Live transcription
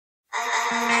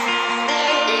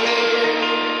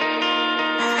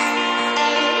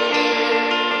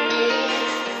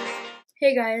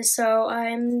Hey guys, so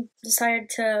I'm decided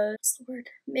to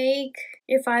make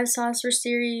a 5 sauce for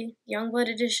Siri Youngblood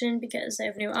edition because they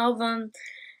have a new album,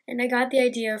 and I got the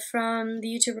idea from the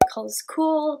YouTuber called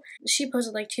Cool. She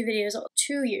posted like 2 videos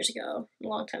 2 years ago, a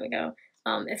long time ago.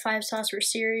 A 5 sauce for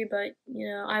Siri, but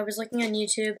I was looking on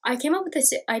YouTube. I came up with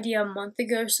this idea a month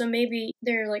ago, so maybe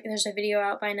there's a video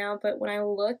out by now. But when I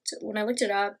looked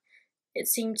it up, it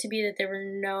seemed to be that there were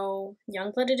no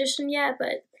Youngblood edition yet,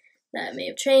 but that may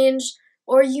have changed.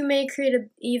 Or you may create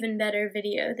an even better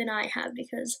video than I have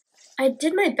because I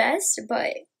did my best,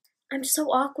 but I'm so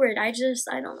awkward. I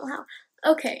don't know how.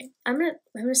 Okay, I'm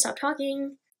gonna stop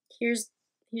talking. Here's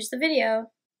the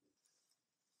video.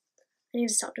 I need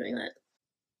to stop doing that.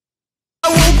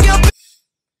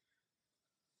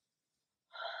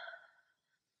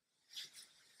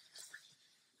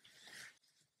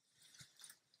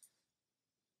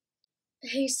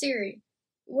 Hey Siri,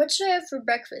 what should I have for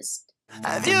breakfast?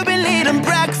 Have you been eating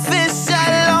breakfast?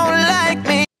 I don't like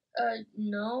me.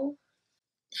 No.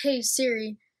 Hey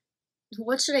Siri,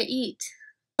 what should I eat?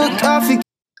 Coffee.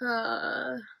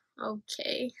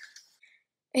 Okay.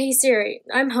 Hey Siri,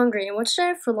 I'm hungry. What should I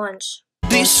have for lunch?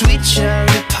 Be sweet cherry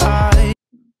pie.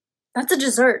 That's a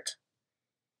dessert.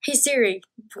 Hey Siri,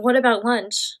 what about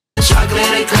lunch?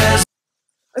 Chocolate eclairs.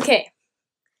 Okay.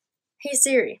 Hey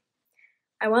Siri,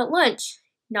 I want lunch,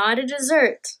 not a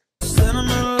dessert.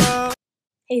 Cinnamon roll.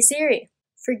 Hey Siri,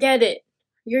 forget it.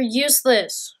 You're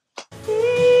useless.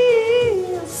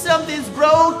 Something's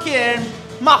broken.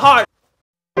 My heart.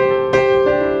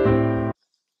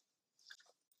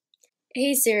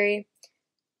 Hey Siri,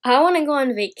 I want to go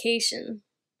on vacation.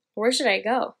 Where should I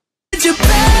go?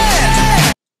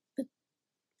 Japan. But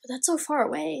that's so far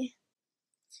away.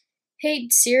 Hey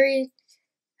Siri,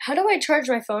 how do I charge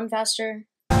my phone faster?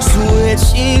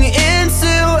 Switching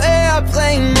into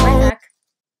airplane Right mode. back.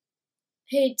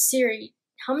 Hey Siri,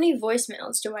 how many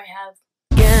voicemails do I have?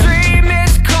 3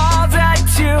 missed calls at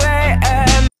 2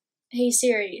 a.m. Hey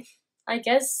Siri, I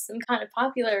guess I'm kind of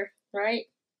popular, right?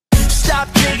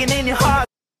 Stop digging in your heart.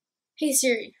 Hey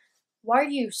Siri, why are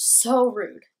you so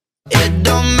rude? It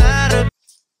don't matter.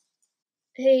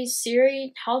 Hey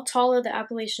Siri, how tall are the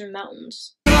Appalachian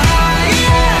Mountains?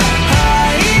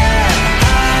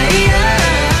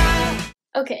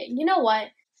 Okay, you know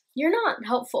what? You're not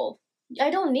helpful. I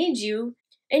don't need you.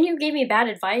 And you gave me bad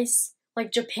advice.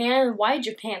 Like Japan, why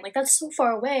Japan? Like that's so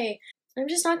far away. I'm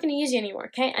just not gonna use you anymore,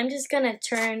 okay? I'm just gonna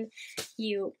turn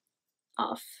you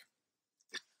off.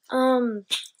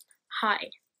 Hi.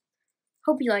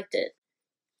 Hope you liked it.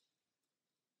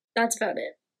 That's about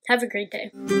it. Have a great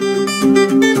day.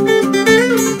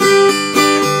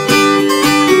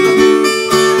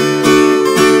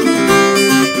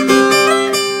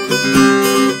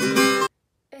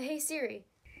 Hey Siri,